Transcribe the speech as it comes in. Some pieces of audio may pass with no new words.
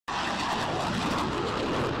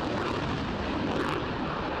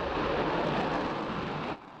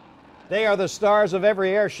They are the stars of every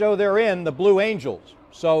air show they're in, the Blue Angels.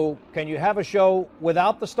 So can you have a show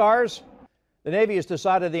without the stars? The Navy has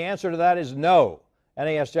decided the answer to that is no.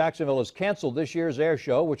 NAS Jacksonville has canceled this year's air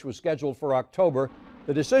show, which was scheduled for October.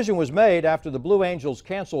 The decision was made after the Blue Angels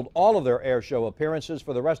canceled all of their air show appearances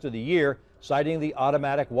for the rest of the year, citing the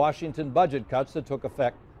automatic Washington budget cuts that took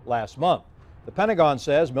effect last month. The Pentagon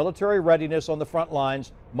says military readiness on the front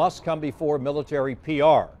lines must come before military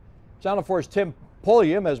PR. Channel 4's Tim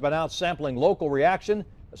Pulliam has been out sampling local reaction,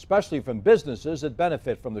 especially from businesses that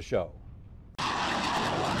benefit from the show.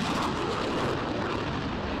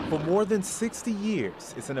 For more than 60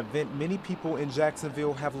 years, it's an event many people in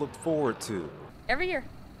Jacksonville have looked forward to. Every year.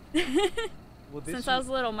 Since I was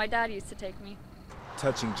little, my dad used to take me.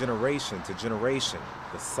 Touching generation to generation,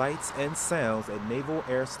 the sights and sounds at Naval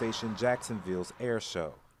Air Station Jacksonville's air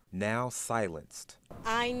show, now silenced.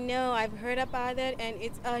 I know, I've heard about it, and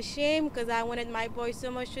it's a shame because I wanted my boy so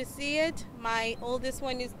much to see it. My oldest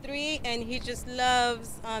one is 3, and he just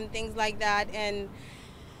loves things like that, and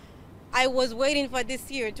I was waiting for this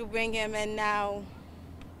year to bring him, and now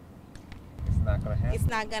it's not going to happen. It's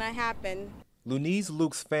not going to happen. Lunise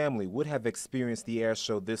Luke's family would have experienced the air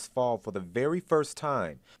show this fall for the very first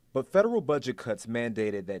time, but federal budget cuts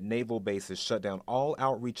mandated that naval bases shut down all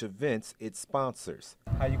outreach events it sponsors.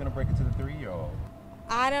 How are you going to break it to the 3-year-old?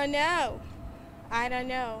 I don't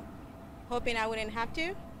know. Hoping I wouldn't have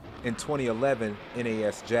to. In 2011,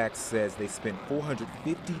 NAS Jax says they spent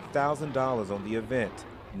 $450,000 on the event.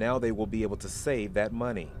 Now they will be able to save that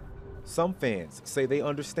money. Some fans say they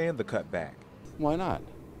understand the cutback. Why not?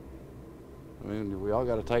 I mean, we all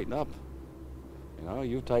got to tighten up. You know,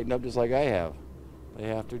 you've tightened up just like I have. They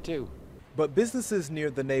have to too. But businesses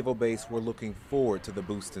near the naval base were looking forward to the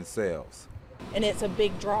boost in sales. And it's a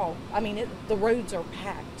big draw. I mean, the roads are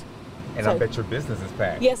packed. And so, I bet your business is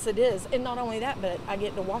packed. Yes, it is. And not only that, but I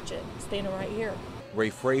get to watch it standing right here.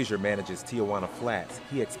 Ray Frazier manages Tijuana Flats.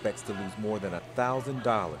 He expects to lose more than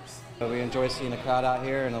 $1,000. We enjoy seeing the crowd out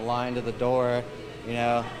here and the line to the door, you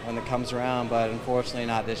know, when it comes around, but unfortunately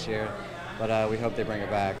not this year. But we hope they bring it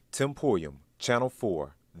back. Tim Pulliam, Channel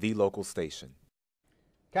 4, the local station.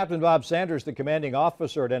 Captain Bob Sanders, the commanding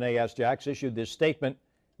officer at NAS Jax, issued this statement.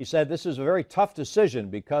 He said, "This is a very tough decision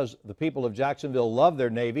because the people of Jacksonville love their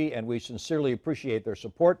Navy and we sincerely appreciate their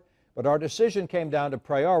support. But our decision came down to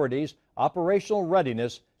priorities, operational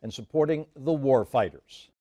readiness, and supporting the war fighters."